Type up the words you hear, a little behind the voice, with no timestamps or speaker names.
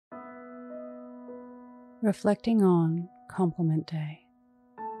Reflecting on Compliment Day.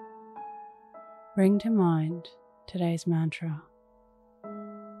 Bring to mind today's mantra.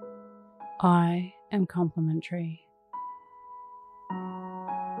 I am complimentary.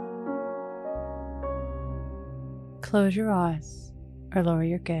 Close your eyes or lower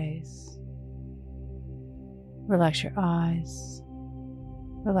your gaze. Relax your eyes.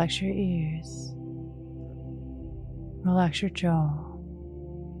 Relax your ears. Relax your jaw.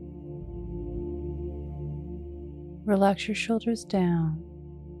 Relax your shoulders down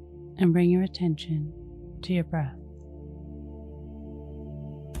and bring your attention to your breath.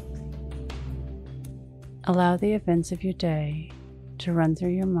 Allow the events of your day to run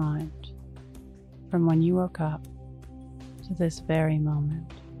through your mind from when you woke up to this very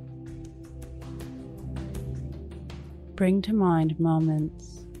moment. Bring to mind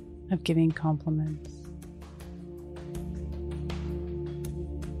moments of giving compliments.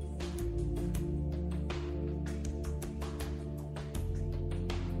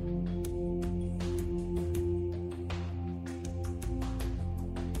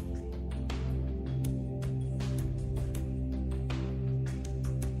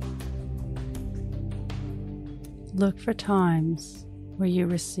 Look for times where you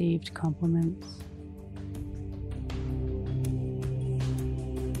received compliments.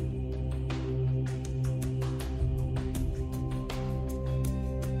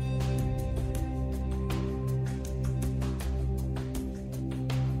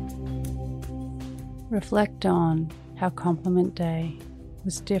 Reflect on how Compliment Day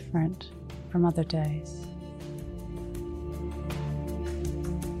was different from other days.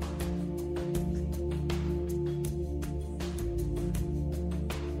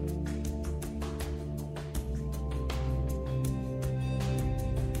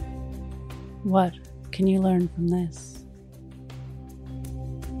 What can you learn from this?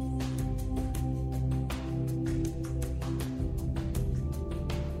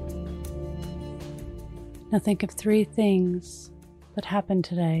 Now think of 3 things that happened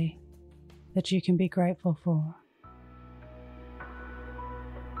today that you can be grateful for.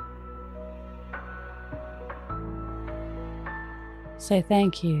 Say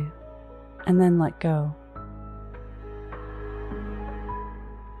thank you and then let go.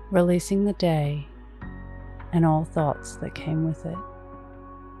 Releasing the day and all thoughts that came with it.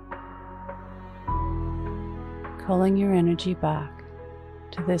 Calling your energy back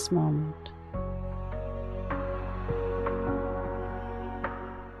to this moment.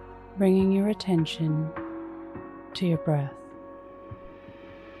 Bringing your attention to your breath.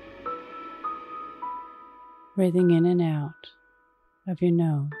 Breathing in and out of your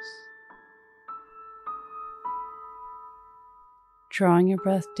nose. Drawing your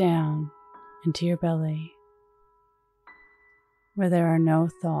breath down into your belly, where there are no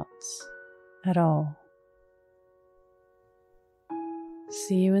thoughts at all.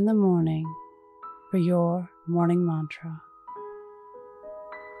 See you in the morning for your morning mantra.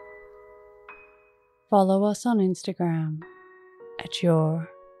 Follow us on Instagram at Your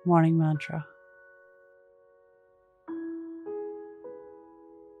Morning Mantra.